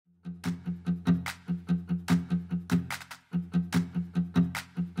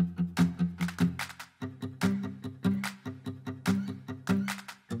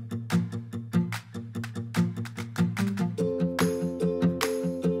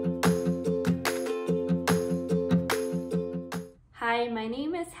my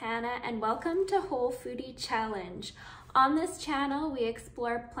name is Hannah and welcome to Whole Foodie Challenge. On this channel, we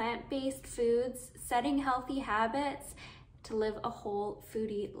explore plant-based foods, setting healthy habits to live a whole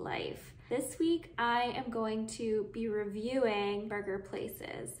foodie life. This week, I am going to be reviewing burger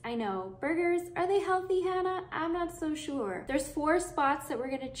places. I know, burgers, are they healthy, Hannah? I'm not so sure. There's 4 spots that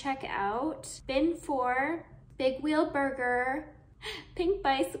we're gonna check out. Bin 4, Big Wheel Burger, Pink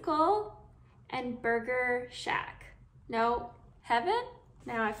Bicycle, and Burger Shack. No, Heaven?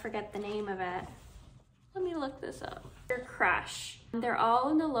 Now I forget the name of it. Let me look this up. Burger Crush. They're all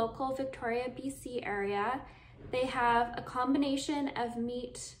in the local Victoria, BC area. They have a combination of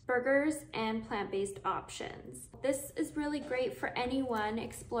meat burgers and plant-based options. This is really great for anyone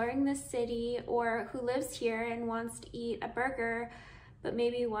exploring the city or who lives here and wants to eat a burger, but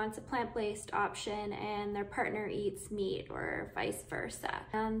maybe wants a plant-based option and their partner eats meat or vice versa.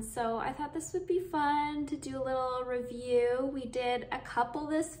 And so I thought this would be fun to do a little review. We did a couple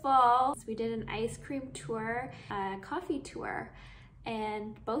this fall. So we did an ice cream tour, a coffee tour,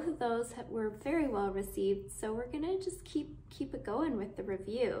 and both of those were very well received. So we're gonna just keep it going with the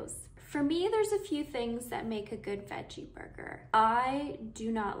reviews. For me, there's a few things that make a good veggie burger. I do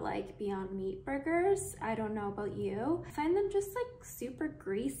not like Beyond Meat burgers. I don't know about you. I find them just like super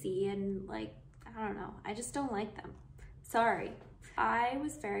greasy and like, I don't know, I just don't like them. Sorry. I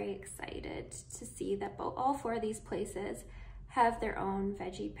was very excited to see that all 4 of these places have their own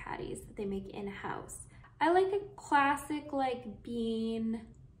veggie patties that they make in-house. I like a classic like bean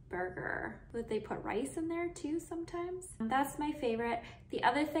burger, but they put rice in there too sometimes. That's my favorite. The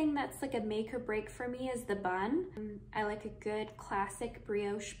other thing that's like a make or break for me is the bun. I like a good classic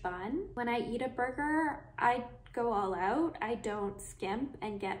brioche bun. When I eat a burger, I go all out. I don't skimp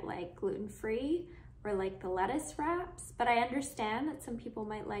and get like gluten-free or like the lettuce wraps, but I understand that some people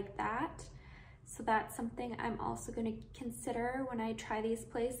might like that. So that's something I'm also gonna consider when I try these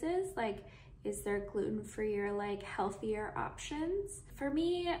places. Like, is there gluten-free or like healthier options? For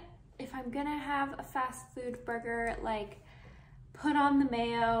me, if I'm gonna have a fast food burger, like put on the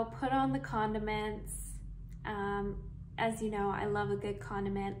mayo, put on the condiments. As you know, I love a good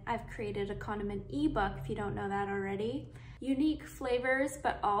condiment. I've created a condiment ebook if you don't know that already. Unique flavors,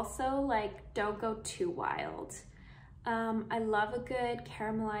 but also like don't go too wild. I love a good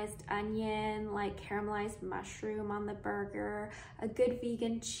caramelized onion, like caramelized mushroom on the burger. A good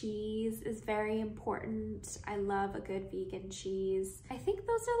vegan cheese is very important. I love a good vegan cheese. I think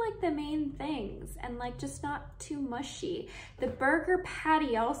those are like the main things, and like just not too mushy. The burger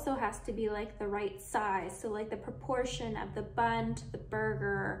patty also has to be like the right size. So like the proportion of the bun to the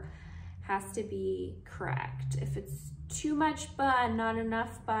burger has to be correct. If it's too much bun, not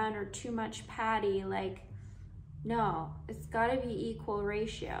enough bun, or too much patty, like no, it's gotta be equal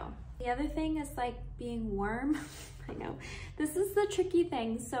ratio. The other thing is like being warm. I know, this is the tricky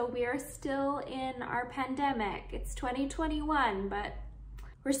thing. So we are still in our pandemic. It's 2021, but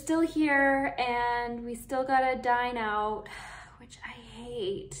we're still here and we still gotta dine out, which I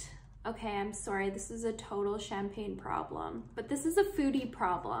hate. Okay, I'm sorry, this is a total champagne problem, but this is a foodie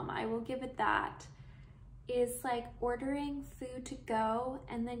problem, I will give it that. Is like ordering food to go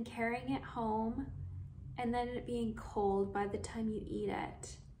and then carrying it home and then it being cold by the time you eat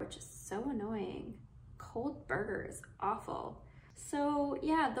it, which is so annoying. Cold burger is awful. So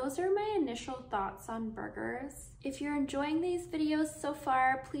yeah, those are my initial thoughts on burgers. If you're enjoying these videos so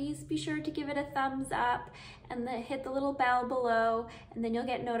far, please be sure to give it a thumbs up and then hit the little bell below, and then you'll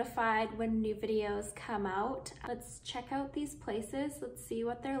get notified when new videos come out. Let's check out these places. Let's see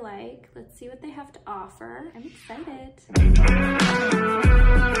what they're like. Let's see what they have to offer. I'm excited.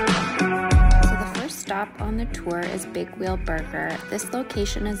 First stop on the tour is Big Wheel Burger. This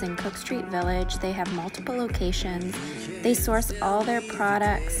location is in Cook Street Village. They have multiple locations. They source all their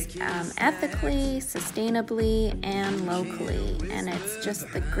products ethically, sustainably, and locally. And it's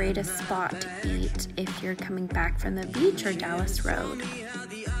just the greatest spot to eat if you're coming back from the beach or Dallas Road.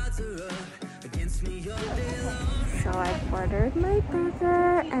 So I've ordered my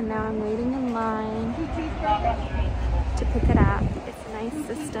burger and now I'm waiting in line to pick it up. It's a nice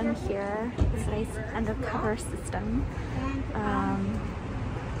system here. It's a nice undercover system.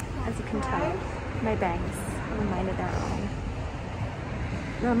 As you can tell, my bangs have a mind of their own.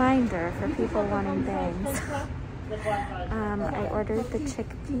 Reminder for people wanting bangs. I ordered the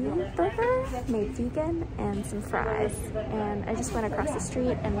chickpea burger, made vegan, and some fries. And I just went across the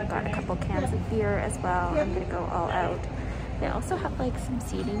street and got a couple cans of beer as well. I'm gonna go all out. They also have like some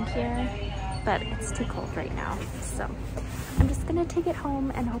seating here, but it's too cold right now. So I'm just gonna take it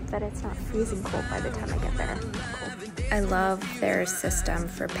home and hope that it's not freezing cold by the time I get there. Cool. I love their system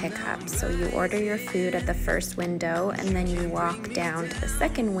for pickup. So you order your food at the first window and then you walk down to the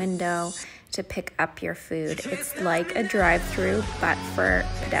second window to pick up your food. It's like a drive-through, but for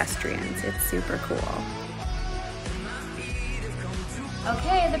pedestrians. It's super cool.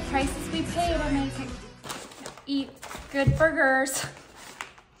 Okay, the prices we paid to eat good burgers.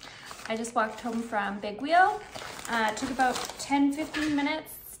 I just walked home from Big Wheel. It took about 10-15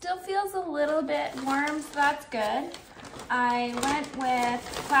 minutes. Still feels a little bit warm, so that's good. I went with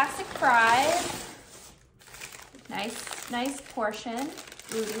classic fries. Nice portion.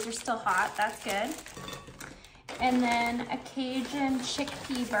 Ooh, these are still hot, that's good. And then a Cajun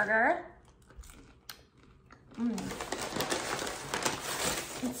chickpea burger.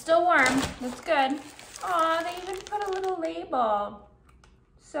 It's still warm, that's good. Aw, they even put a little label.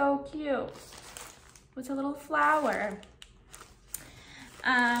 So cute. With a little flower.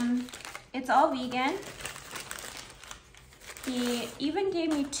 It's all vegan. He even gave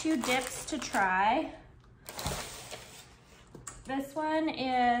me 2 dips to try. This one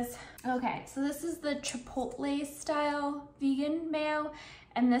is, okay, so this is the Chipotle style vegan mayo,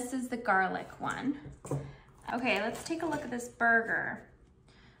 and this is the garlic one. Okay, let's take a look at this burger.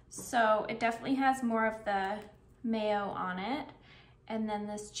 So it definitely has more of the mayo on it, and then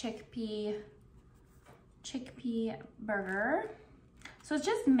this chickpea burger. So it's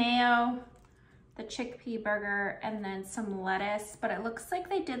just mayo, the chickpea burger, and then some lettuce, but it looks like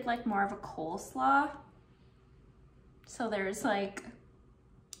they did like more of a coleslaw. So there's like,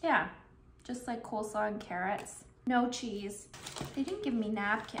 yeah, just like coleslaw and carrots. No cheese. They didn't give me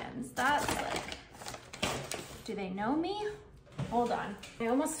napkins. That's like, do they know me? Hold on. I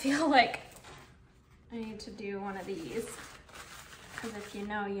almost feel like I need to do one of these. Because if you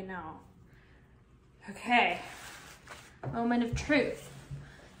know, you know. Okay, moment of truth.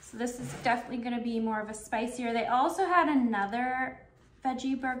 So this is definitely gonna be more of a spicier. They also had another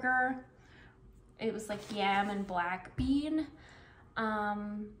veggie burger. It was like yam and black bean.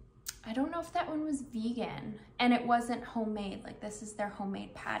 I don't know if that one was vegan, and it wasn't homemade. Like, this is their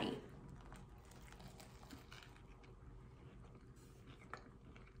homemade patty.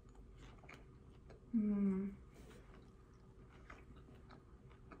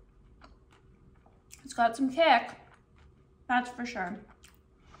 It's got some kick, that's for sure.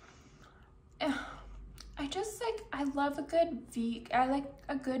 I love a good I like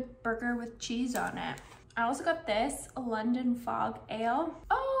a good burger with cheese on it. I also got this, a London Fog Ale.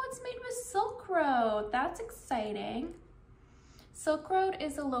 Oh, it's made with Silk Road. That's exciting. Silk Road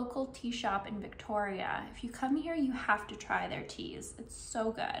is a local tea shop in Victoria. If you come here, you have to try their teas. It's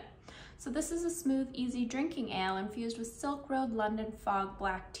so good. So this is a smooth, easy drinking ale infused with Silk Road London Fog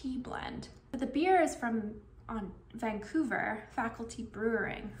Black Tea Blend. But the beer is from Vancouver, Faculty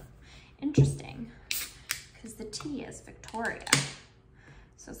Brewing. Interesting, because the tea is Victoria.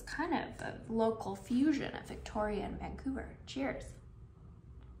 So it's kind of a local fusion of Victoria and Vancouver. Cheers.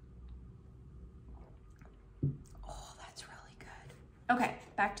 Oh, that's really good. Okay,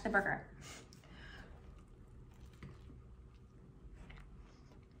 back to the burger.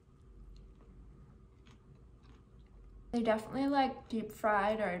 They definitely like deep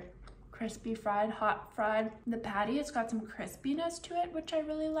fried or crispy fried, hot fried. The patty, it's got some crispiness to it, which I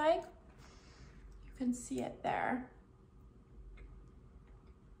really like. You can see it there.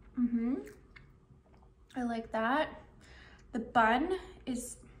 I like that. The bun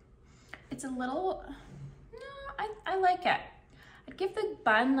is, it's a little, no, I like it. I'd give the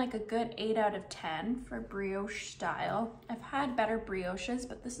bun like a good 8 out of 10 for brioche style. I've had better brioches,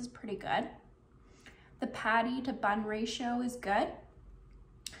 but this is pretty good. The patty to bun ratio is good.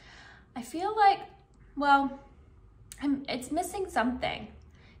 I feel like, well, it's missing something.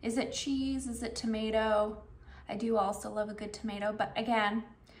 Is it cheese? Is it tomato? I do also love a good tomato, but again,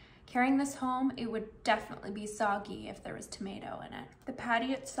 carrying this home, it would definitely be soggy if there was tomato in it. The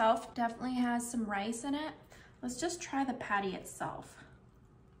patty itself definitely has some rice in it. Let's just try the patty itself.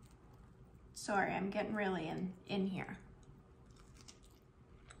 Sorry, I'm getting really in here.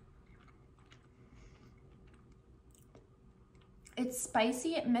 It's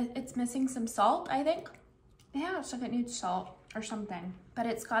spicy, it's missing some salt, I think. Yeah, it's like it needs salt or something. But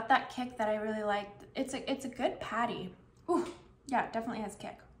it's got that kick that I really like. It's a good patty. Ooh, yeah, it definitely has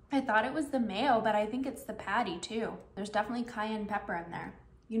kick. I thought it was the mayo, but I think it's the patty too. There's definitely cayenne pepper in there.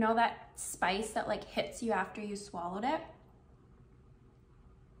 You know that spice that like hits you after you swallowed it?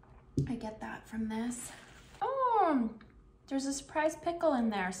 I get that from this. Oh, there's a surprise pickle in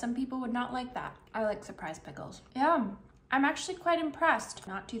there. Some people would not like that. I like surprise pickles. Yeah, I'm actually quite impressed.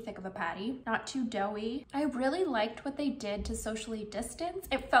 Not too thick of a patty, not too doughy. I really liked what they did to socially distance.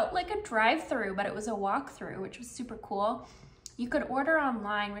 It felt like a drive-through, but it was a walk-through, which was super cool. You could order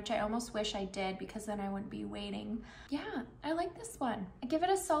online, which I almost wish I did because then I wouldn't be waiting. Yeah, I like this one. I give it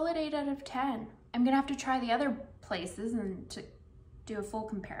a solid 8 out of 10. I'm gonna have to try the other places and to do a full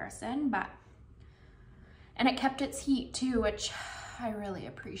comparison, and it kept its heat too, which I really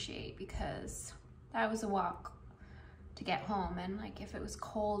appreciate because that was a walk to get home, and like if it was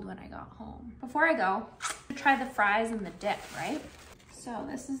cold when I got home. Before I go, I'll try the fries and the dip, right? So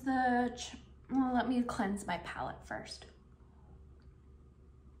this is the, well, let me cleanse my palate first.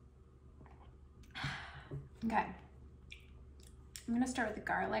 Okay, I'm gonna start with the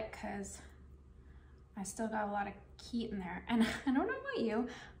garlic because I still got a lot of heat in there. And I don't know about you,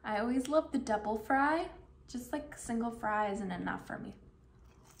 I always love the double fry. Just like single fry isn't enough for me.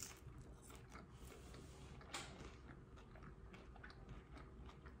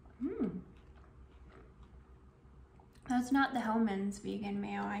 That's not the Hellmann's vegan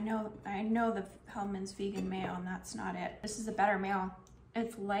mayo. I know the Hellmann's vegan mayo, and that's not it. This is a better mayo.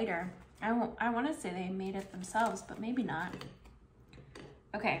 It's lighter. I want to say they made it themselves, but maybe not.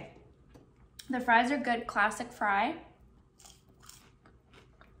 Okay, the fries are good, classic fry.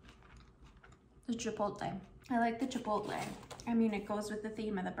 The chipotle. I like the chipotle. I mean, it goes with the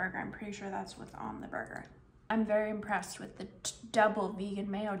theme of the burger. I'm pretty sure that's what's on the burger. I'm very impressed with the double vegan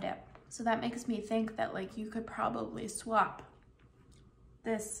mayo dip. So that makes me think that like you could probably swap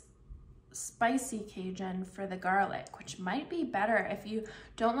this spicy Cajun for the garlic, which might be better if you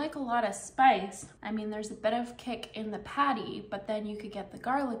don't like a lot of spice. I mean, there's a bit of kick in the patty, but then you could get the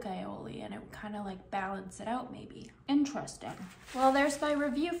garlic aioli and it would kind of like balance it out maybe. Interesting. Well, there's my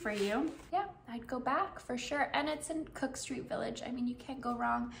review for you. Yeah, I'd go back for sure. And it's in Cook Street Village. I mean, you can't go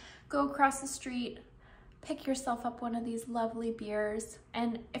wrong. Go across the street, pick yourself up one of these lovely beers.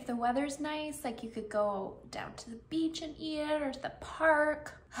 And if the weather's nice, like you could go down to the beach and eat it, or to the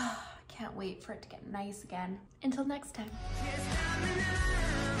park. Can't wait for it to get nice again. Until next time.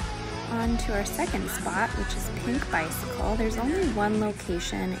 On to our second spot, which is Pink Bicycle. There's only one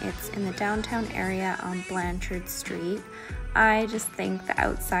location. It's in the downtown area on Blanchard Street. I just think the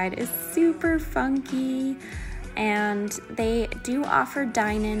outside is super funky, and they do offer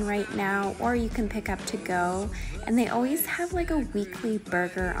dine-in right now, or you can pick up to go, and they always have like a weekly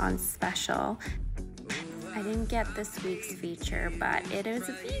burger on special. I didn't get this week's feature, but it is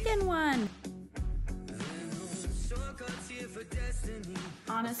a vegan one.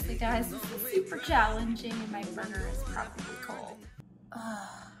 Honestly, guys, this is super challenging and my burger is probably cold.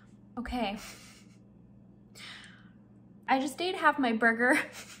 Okay. I just ate half my burger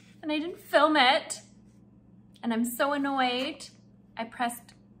and I didn't film it. And I'm so annoyed. I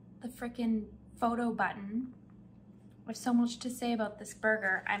pressed the freaking photo button. I have so much to say about this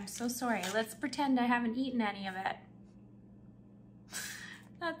burger. I'm so sorry. Let's pretend I haven't eaten any of it.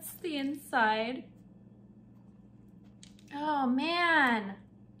 That's the inside. Oh man,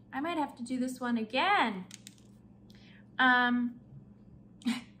 I might have to do this one again.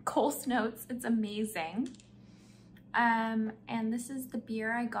 Cole's Notes, it's amazing. And this is the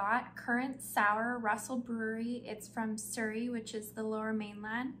beer I got, Currant Sour, Russell Brewery. It's from Surrey, which is the Lower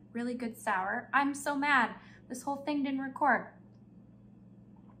Mainland. Really good sour. I'm so mad. This whole thing didn't record.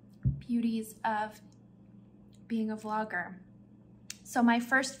 Beauties of being a vlogger. So my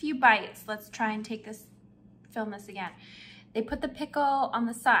first few bites, let's try and film this again. They put the pickle on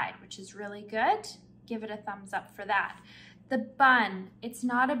the side, which is really good. Give it a thumbs up for that. The bun, it's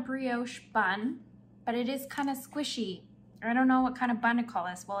not a brioche bun, but it is kind of squishy. I don't know what kind of bun to call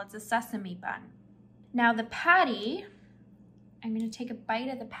this. Well, it's a sesame bun. Now the patty, I'm gonna take a bite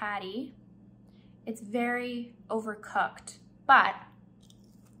of the patty. It's very overcooked, but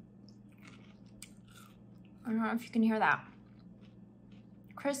I don't know if you can hear that.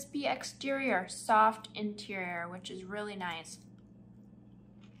 Crispy exterior, soft interior, which is really nice.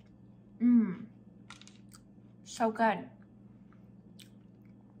 So good.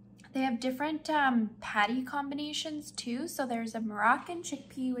 They have different patty combinations too. So there's a Moroccan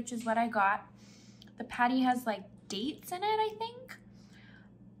chickpea, which is what I got. The patty has like dates in it, I think.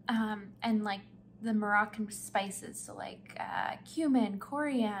 And like the Moroccan spices, so like cumin,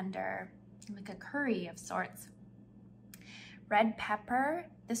 coriander, like a curry of sorts. Red pepper.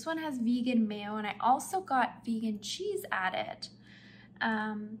 This one has vegan mayo, and I also got vegan cheese added.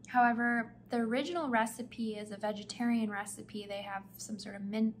 However, the original recipe is a vegetarian recipe. They have some sort of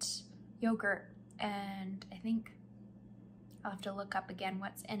mint yogurt, and I think I'll have to look up again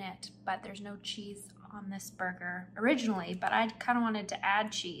what's in it, but there's no cheese on this burger originally, but I kind of wanted to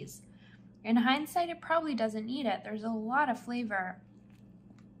add cheese. In hindsight, it probably doesn't need it. There's a lot of flavor.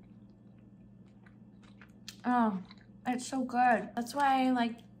 Oh, it's so good. That's why I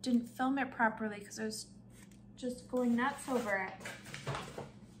like didn't film it properly, because I was just going nuts over it.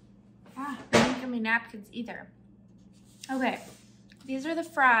 Ah, they didn't give me napkins either. Okay, these are the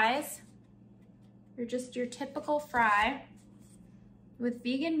fries. They're just your typical fry with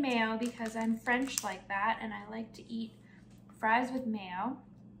vegan mayo, because I'm French like that and I like to eat fries with mayo.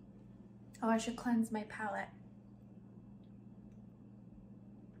 Oh, I should cleanse my palate.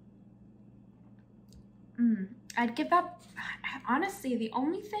 I'd give up, honestly, the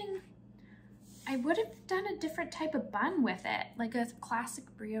only thing, I would have done a different type of bun with it, like a classic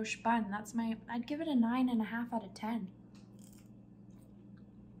brioche bun. That's my, I'd give it a 9.5 out of 10.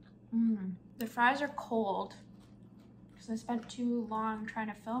 The fries are cold because I spent too long trying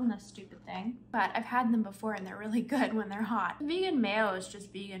to film this stupid thing. But I've had them before and they're really good when they're hot. Vegan mayo is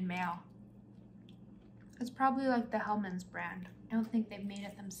just vegan mayo. It's probably like the Hellmann's brand. I don't think they've made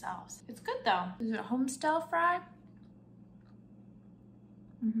it themselves. It's good though. Is it a home-style fry?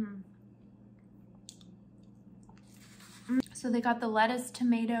 So they got the lettuce,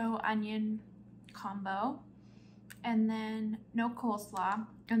 tomato, onion combo, and then no coleslaw,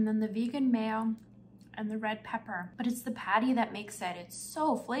 and then the vegan mayo and the red pepper. But it's the patty that makes it. It's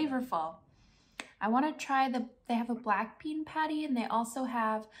so flavorful. I want to try they have a black bean patty, and they also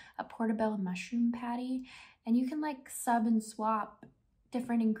have a portobello mushroom patty, and you can like sub and swap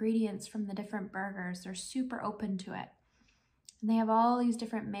different ingredients from the different burgers. They're super open to it. And they have all these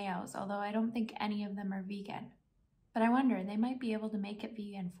different mayos, although I don't think any of them are vegan. But I wonder, they might be able to make it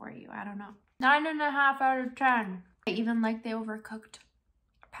vegan for you. I don't know. 9.5 out of 10. I even like the overcooked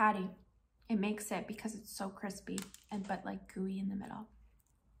patty. It makes it because it's so crispy and but like gooey in the middle.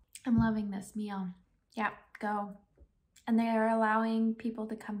 I'm loving this meal. Yeah, go. And they are allowing people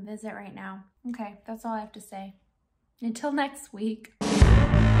to come visit right now. Okay, that's all I have to say. Until next week.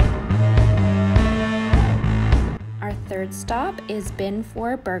 Our third stop is Bin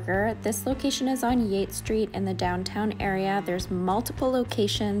for Burger. This location is on Yates Street in the downtown area. There's multiple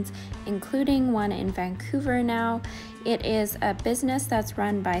locations, including one in Vancouver now. It is a business that's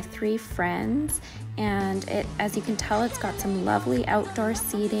run by 3 friends, and as you can tell, it's got some lovely outdoor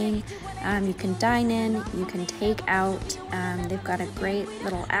seating. You can dine in, you can take out. They've got a great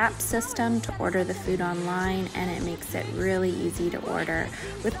little app system to order the food online, and it makes it really easy to order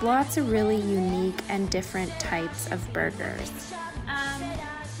with lots of really unique and different types of burgers.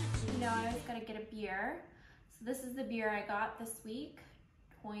 You know, I always gotta get a beer. So this is the beer I got this week,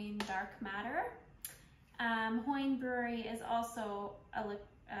 Hoyne Dark Matter. Hoyne Brewery is also a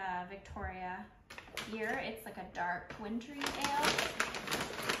Victoria beer. It's like a dark wintry ale.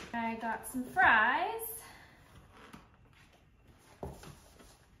 I got some fries.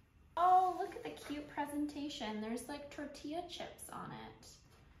 Oh, look at the cute presentation. There's like tortilla chips on it.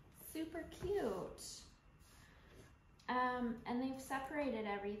 Super cute. And they've separated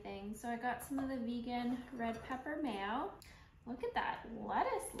everything. So I got some of the vegan red pepper mayo. Look at that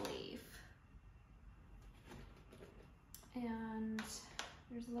lettuce leaf. And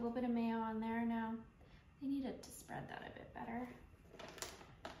there's a little bit of mayo on there now. They needed to spread that a bit better.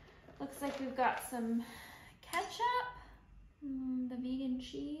 Looks like we've got some ketchup, the vegan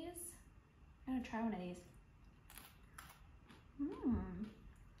cheese. I'm gonna try one of these.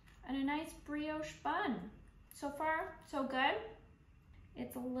 And a nice brioche bun. So far, so good.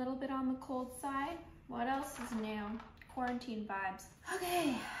 It's a little bit on the cold side. What else is new? Quarantine vibes.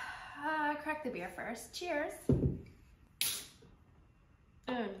 Okay, crack the beer first. Cheers.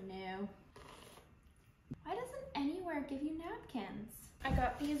 Oh no. Why doesn't anywhere give you napkins? I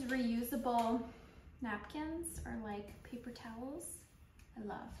got these reusable napkins, or like paper towels. I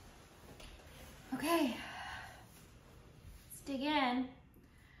love. Okay, let's dig in.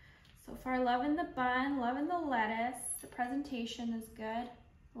 So far, loving the bun, loving the lettuce. The presentation is good.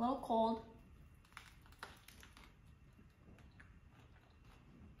 A little cold.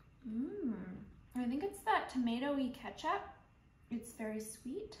 I think it's that tomato-y ketchup. It's very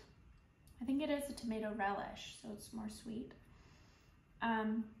sweet. I think it is a tomato relish, so it's more sweet.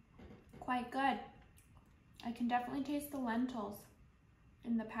 Quite good. I can definitely taste the lentils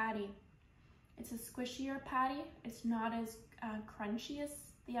in the patty. It's a squishier patty. It's not as crunchy as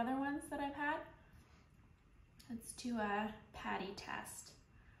the other ones that I've had. Let's do a patty test.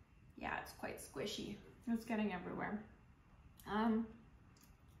 Yeah, it's quite squishy. It's getting everywhere.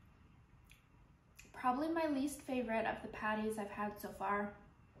 Probably my least favorite of the patties I've had so far,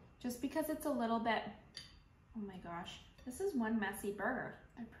 just because it's a little bit, oh my gosh, this is one messy burger.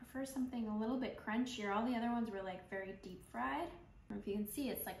 I prefer something a little bit crunchier. All the other ones were like very deep fried. If you can see,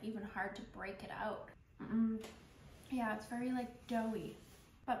 it's like even hard to break it out. Yeah, it's very like doughy,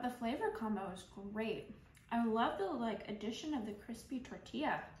 but the flavor combo is great. I love the like addition of the crispy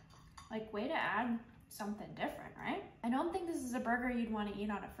tortilla. Like, way to add something different, right? I don't think this is a burger you'd want to eat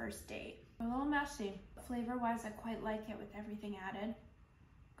on a first date. A little messy. Flavor-wise, I quite like it with everything added.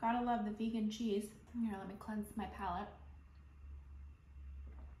 Gotta love the vegan cheese. Here, let me cleanse my palate.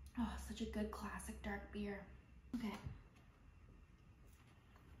 Oh, such a good classic dark beer. Okay.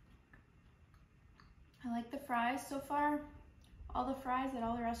 I like the fries so far. All the fries at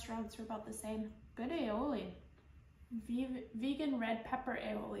all the restaurants are about the same. Good aioli. Vegan red pepper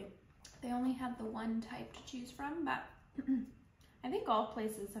aioli. They only had the one type to choose from, but I think all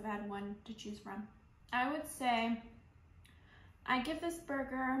places have had one to choose from. I would say I give this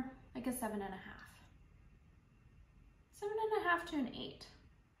burger like a 7.5. 7.5 to an 8.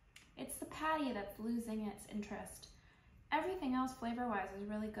 It's the patty that's losing its interest. Everything else flavor-wise is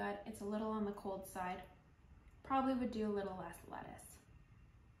really good. It's a little on the cold side. Probably would do a little less lettuce,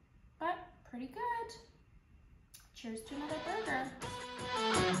 but pretty good. Cheers to another burger.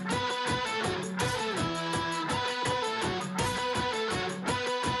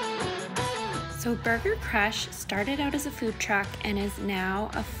 So Burger Crush started out as a food truck and is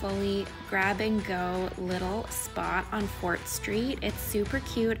now a fully grab-and-go little spot on Fort Street. It's super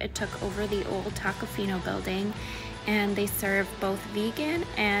cute. It took over the old Tacofino building, and they serve both vegan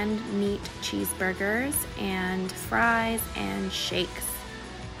and meat cheeseburgers and fries and shakes.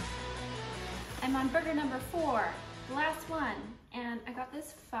 I'm on burger number 4, the last one, and I got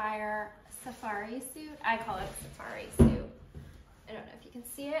this fire safari suit. I call it a safari suit. I don't know if you can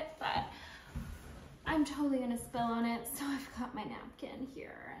see it, but I'm totally gonna spill on it, so I've got my napkin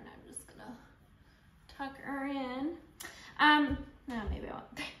here, and I'm just gonna tuck her in. No, maybe I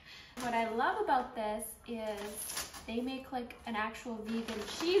won't. What I love about this is they make like an actual vegan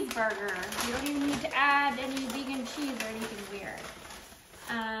cheeseburger. You don't even need to add any vegan cheese or anything weird.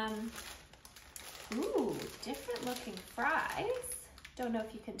 Ooh, different looking fries. Don't know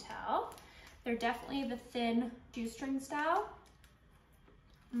if you can tell. They're definitely the thin shoestring style.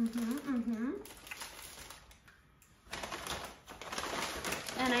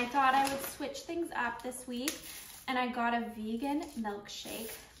 And I thought I would switch things up this week, and I got a vegan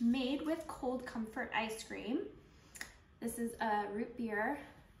milkshake made with cold comfort ice cream. This is a root beer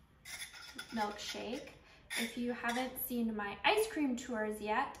milkshake. If you haven't seen my ice cream tours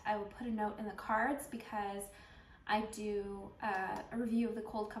yet, I will put a note in the cards because I do a review of the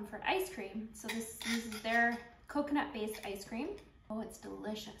cold comfort ice cream. So this uses their coconut-based ice cream. Oh, it's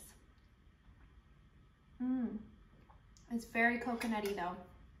delicious. It's very coconutty though.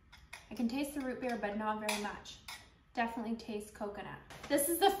 I can taste the root beer, but not very much. Definitely taste coconut. This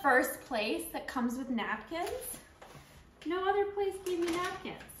is the first place that comes with napkins. No other place gave me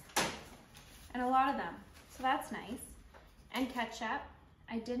napkins, and a lot of them, so that's nice. And ketchup.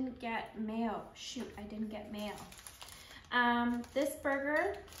 I didn't get mayo. Shoot, I didn't get mayo. This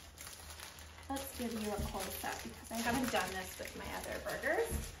burger, let's give you a close up because I haven't done this with my other burgers.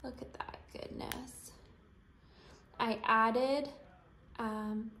 Look at that goodness. I added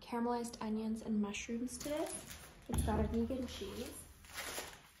caramelized onions and mushrooms to this. It's got a vegan cheese.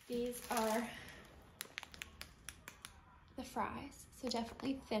 These are the fries, so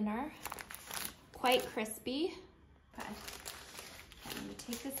definitely thinner, quite crispy, but I'm gonna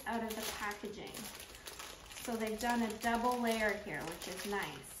take this out of the packaging. So they've done a double layer here, which is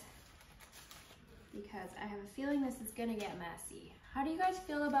nice, because I have a feeling this is gonna get messy. How do you guys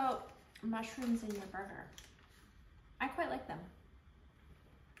feel about mushrooms in your burger? I quite like them.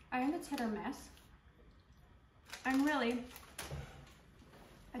 I think it's hit or miss. And really,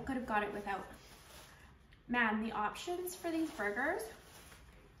 I could have got it without. Man, the options for these burgers,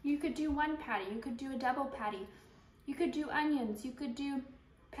 you could do one patty, you could do a double patty, you could do onions, you could do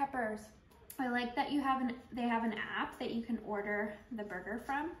peppers. I like that they have an app that you can order the burger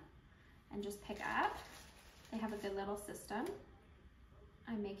from and just pick up. They have a good little system.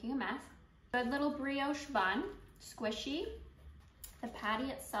 I'm making a mess. Good little brioche bun, squishy. The patty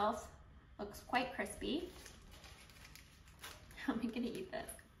itself looks quite crispy. How am I gonna eat this?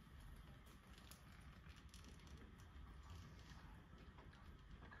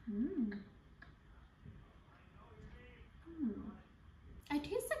 I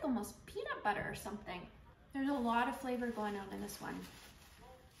taste like almost peanut butter or something. There's a lot of flavor going on in this one.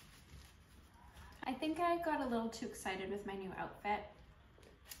 I think I got a little too excited with my new outfit,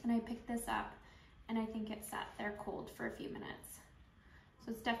 and I picked this up, and I think it sat there cold for a few minutes.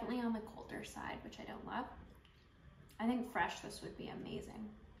 So it's definitely on the colder side, which I don't love. I think fresh this would be amazing.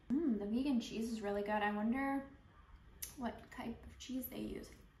 The vegan cheese is really good. I wonder what type of cheese they use.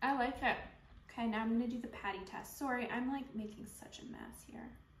 I like it. Okay, now I'm gonna do the patty test. Sorry, I'm like making such a mess here.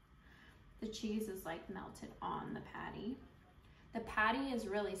 The cheese is like melted on the patty. The patty is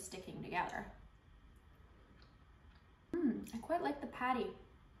really sticking together. I quite like the patty.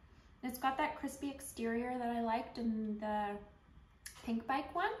 It's got that crispy exterior that I liked in the pink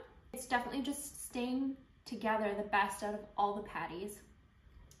bike one. It's definitely just staying together the best out of all the patties.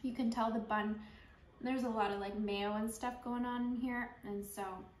 You can tell the bun, there's a lot of like mayo and stuff going on in here, and so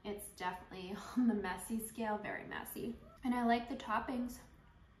it's definitely on the messy scale, very messy. And I like the toppings.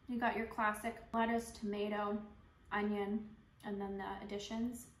 You got your classic lettuce, tomato, onion, and then the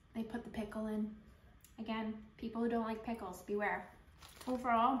additions. They put the pickle in. Again, people who don't like pickles, beware.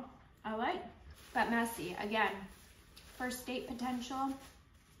 Overall, I like, but messy. Again, first date potential,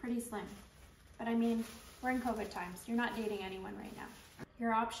 pretty slim. But I mean, we're in COVID times. You're not dating anyone right now.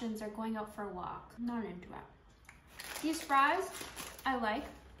 Your options are going out for a walk. I'm not into it. These fries, I like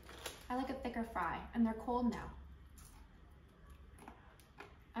a thicker fry, and they're cold now.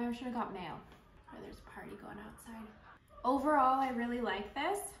 I should have got mayo. Or there's a party going outside. Overall, I really like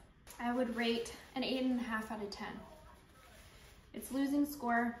this. I would rate an 8.5 out of 10. It's losing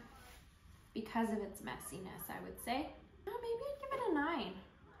score because of its messiness, I would say. Oh, maybe I'd give it a 9.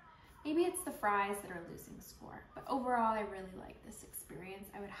 Maybe it's the fries that are losing score. But overall, I really like this experience.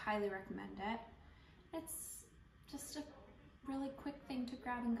 I would highly recommend it. It's just a really quick thing to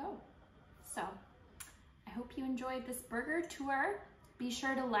grab and go. So, I hope you enjoyed this burger tour. Be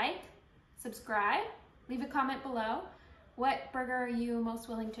sure to like, subscribe, leave a comment below. What burger are you most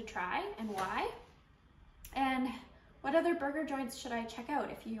willing to try and why? And what other burger joints should I check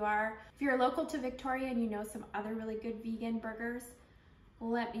out? If you're local to Victoria and you know some other really good vegan burgers,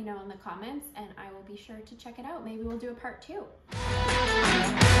 let me know in the comments and I will be sure to check it out. Maybe we'll do a part 2.